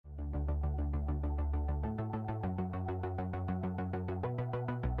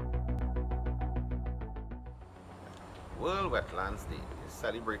World Wetlands Day is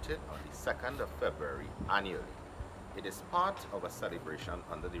celebrated on the 2nd of February annually. It is part of a celebration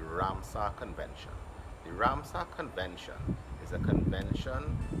under the Ramsar Convention. The Ramsar Convention is a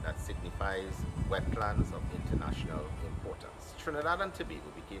convention that signifies wetlands of international importance. Trinidad and Tobago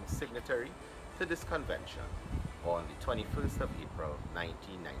became signatory to this convention on the 21st of April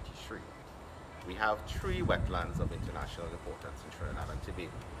 1993. We have three wetlands of international importance in Trinidad and Tobago.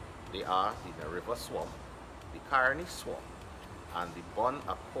 They are the River Swamp, the Caroni Swamp, and the Bon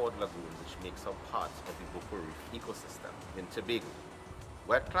Accord Lagoon, which makes up part of the Buccoo Reef ecosystem in Tobago.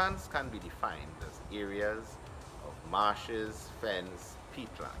 Wetlands can be defined as areas of marshes, fens,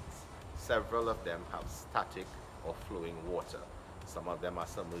 peatlands. Several of them have static or flowing water. Some of them are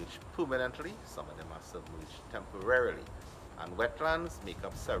submerged permanently, some of them are submerged temporarily. And wetlands make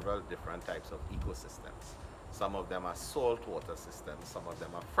up several different types of ecosystems. Some of them are saltwater systems, some of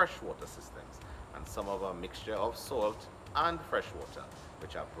them are freshwater systems, and some of a mixture of salt and freshwater,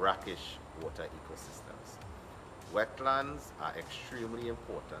 which are brackish water ecosystems. Wetlands are extremely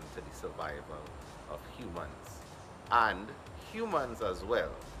important to the survival of humans, and humans as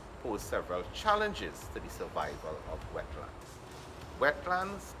well pose several challenges to the survival of wetlands.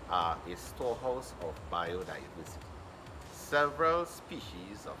 Wetlands are a storehouse of biodiversity. Several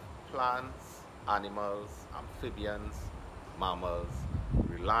species of plants, animals, amphibians, mammals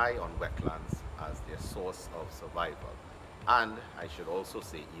rely on wetlands as their source of survival. And I should also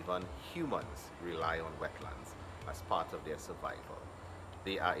say even humans rely on wetlands as part of their survival.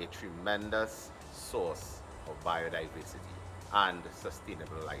 They are a tremendous source of biodiversity and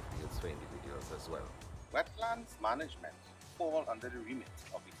sustainable livelihoods for individuals as well. Wetlands management fall under the remit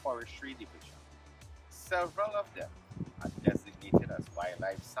of the Forestry Division. Several of them are designated as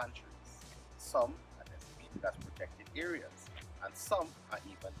wildlife sanctuaries. Some are designated as protected areas, and some are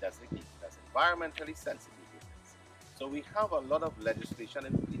even designated as environmentally sensitive areas. So we have a lot of legislation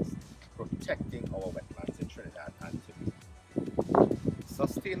in place protecting our wetlands in Trinidad and Tobago.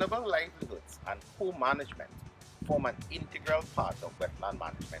 Sustainable livelihoods and co-management form an integral part of wetland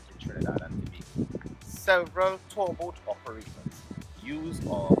management in Trinidad and Tobago. Several tourboat operators use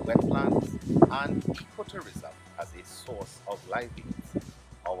our wetlands and ecotourism as a source of livelihoods.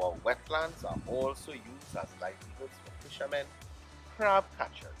 Our wetlands are also used as livelihoods for fishermen, crab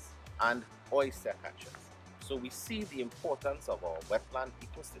catchers, and oyster catchers. So we see the importance of our wetland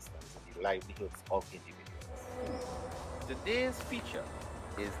ecosystems in the livelihoods of individuals. Today's feature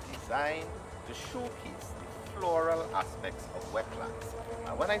is designed to showcase the floral aspects of wetlands.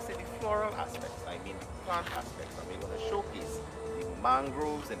 And when I say the floral aspects, I mean the plant aspects, and we're going to showcase the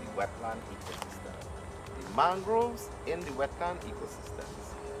mangroves in the wetland ecosystem. The mangroves in the wetland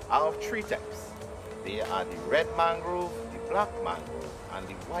ecosystems are of three types. They are the red mangrove, the black mangrove, and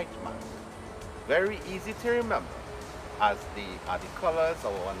the white mangrove. Very easy to remember, as they are the colors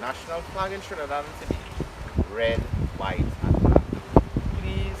of our national flag in Trinidad and Tobago: red, white, and black.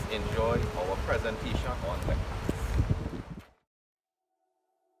 Please enjoy our presentation on wetlands.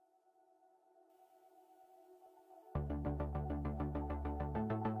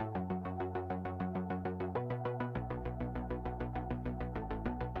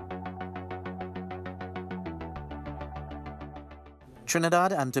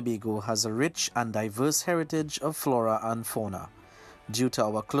 Trinidad and Tobago has a rich and diverse heritage of flora and fauna. Due to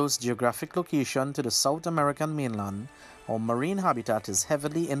our close geographic location to the South American mainland, our marine habitat is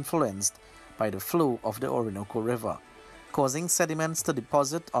heavily influenced by the flow of the Orinoco River, causing sediments to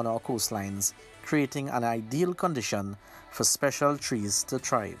deposit on our coastlines, creating an ideal condition for special trees to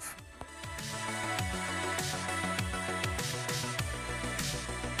thrive.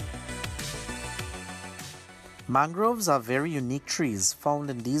 Mangroves are very unique trees found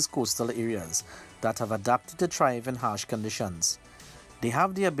in these coastal areas that have adapted to thrive in harsh conditions. They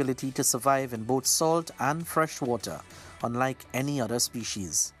have the ability to survive in both salt and fresh water, unlike any other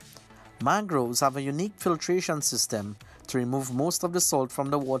species. Mangroves have a unique filtration system to remove most of the salt from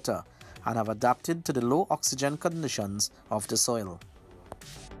the water and have adapted to the low oxygen conditions of the soil.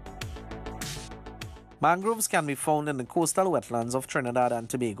 Mangroves can be found in the coastal wetlands of Trinidad and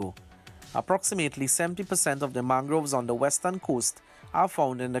Tobago. Approximately 70% of the mangroves on the western coast are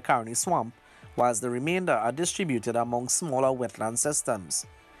found in the Caroni Swamp, whilst the remainder are distributed among smaller wetland systems.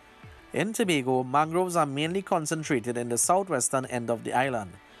 In Tobago, mangroves are mainly concentrated in the southwestern end of the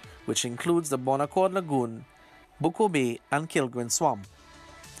island, which includes the Bon Accord Lagoon, Buccoo Bay and Kilgwyn Swamp.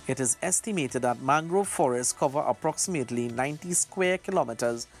 It is estimated that mangrove forests cover approximately 90 square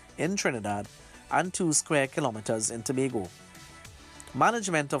kilometers in Trinidad and 2 square kilometers in Tobago.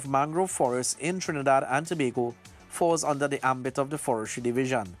 Management of mangrove forests in Trinidad and Tobago falls under the ambit of the Forestry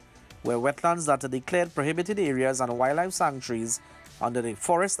Division, where wetlands that are declared prohibited areas and wildlife sanctuaries under the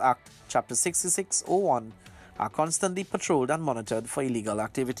Forest Act, Chapter 6601, are constantly patrolled and monitored for illegal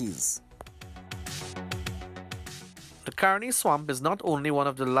activities. The Caroni Swamp is not only one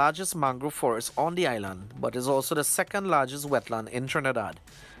of the largest mangrove forests on the island, but is also the second largest wetland in Trinidad,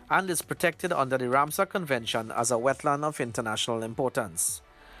 and is protected under the Ramsar Convention as a wetland of international importance.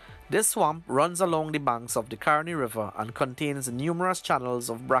 This swamp runs along the banks of the Caroni River and contains numerous channels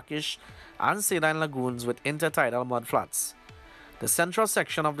of brackish and saline lagoons with intertidal mudflats. The central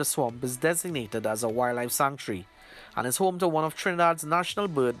section of the swamp is designated as a wildlife sanctuary and is home to one of Trinidad's national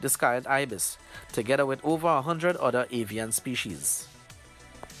bird, the scarlet ibis, together with over 100 other avian species.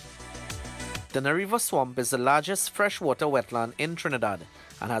 The Nariva Swamp is the largest freshwater wetland in Trinidad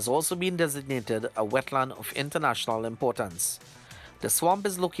and has also been designated a wetland of international importance. The swamp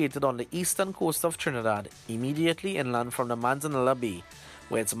is located on the eastern coast of Trinidad, immediately inland from the Manzanilla Bay,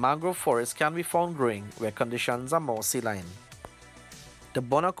 where its mangrove forest can be found growing where conditions are more saline. The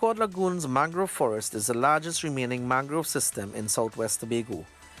Bon Accord Lagoon's mangrove forest is the largest remaining mangrove system in southwest Tobago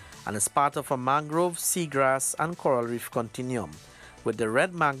and is part of a mangrove, seagrass and coral reef continuum, with the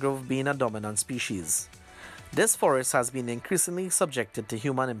red mangrove being a dominant species. This forest has been increasingly subjected to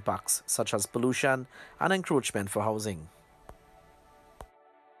human impacts such as pollution and encroachment for housing.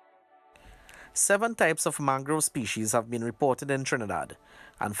 7 types of mangrove species have been reported in Trinidad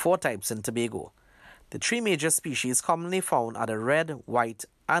and 4 types in Tobago. The 3 major species commonly found are the red, white,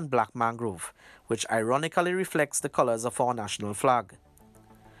 and black mangrove, which ironically reflects the colors of our national flag.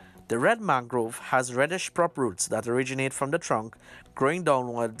 The red mangrove has reddish prop roots that originate from the trunk, growing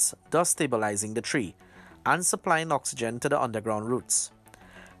downwards, thus stabilizing the tree, and supplying oxygen to the underground roots.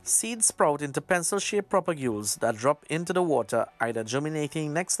 Seeds sprout into pencil-shaped propagules that drop into the water, either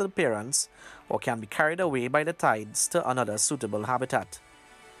germinating next to the parents or can be carried away by the tides to another suitable habitat.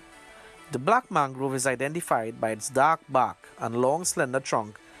 The black mangrove is identified by its dark bark and long slender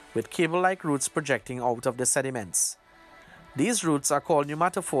trunk with cable-like roots projecting out of the sediments. These roots are called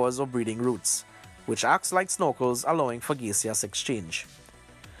pneumatophores or breeding roots, which acts like snorkels allowing for gaseous exchange.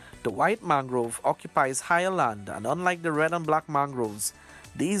 The white mangrove occupies higher land, and unlike the red and black mangroves,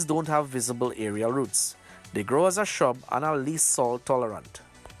 these don't have visible aerial roots. They grow as a shrub and are least salt tolerant.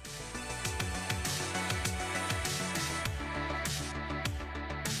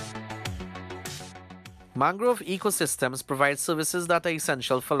 Mangrove ecosystems provide services that are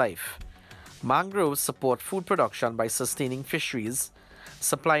essential for life. Mangroves support food production by sustaining fisheries,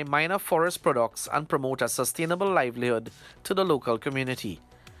 supply minor forest products, and promote a sustainable livelihood to the local community.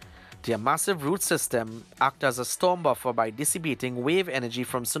 Their massive root system acts as a storm buffer by dissipating wave energy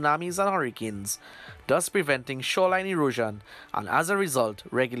from tsunamis and hurricanes, thus preventing shoreline erosion and as a result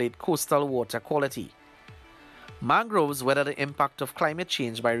regulate coastal water quality. Mangroves weather the impact of climate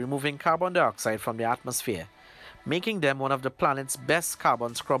change by removing carbon dioxide from the atmosphere, making them one of the planet's best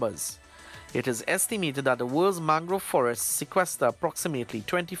carbon scrubbers. It is estimated that the world's mangrove forests sequester approximately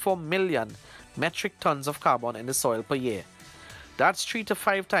 24 million metric tons of carbon in the soil per year. That's 3 to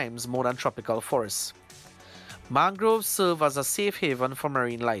 5 times more than tropical forests. Mangroves serve as a safe haven for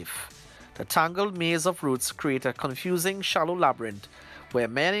marine life. The tangled maze of roots create a confusing, shallow labyrinth where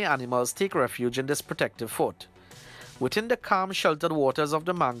many animals take refuge in this protective fort. Within the calm, sheltered waters of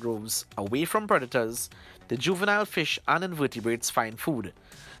the mangroves, away from predators, the juvenile fish and invertebrates find food,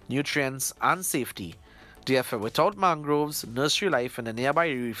 nutrients, and safety. Therefore, without mangroves, nursery life in the nearby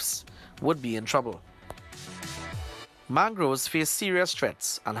reefs would be in trouble. Mangroves face serious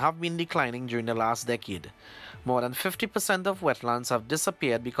threats and have been declining during the last decade. More than 50% of wetlands have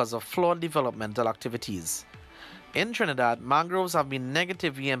disappeared because of flawed developmental activities. In Trinidad, mangroves have been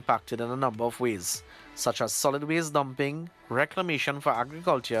negatively impacted in a number of ways, such as solid waste dumping, reclamation for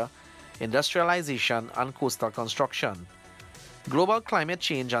agriculture, industrialization, and coastal construction. Global climate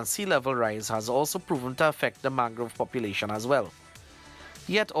change and sea level rise has also proven to affect the mangrove population as well.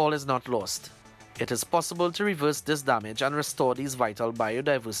 Yet all is not lost. It is possible to reverse this damage and restore these vital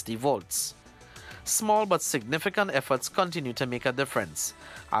biodiversity vaults. Small but significant efforts continue to make a difference,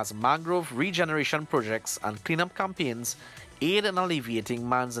 as mangrove regeneration projects and cleanup campaigns aid in alleviating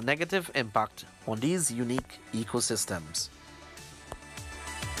man's negative impact on these unique ecosystems.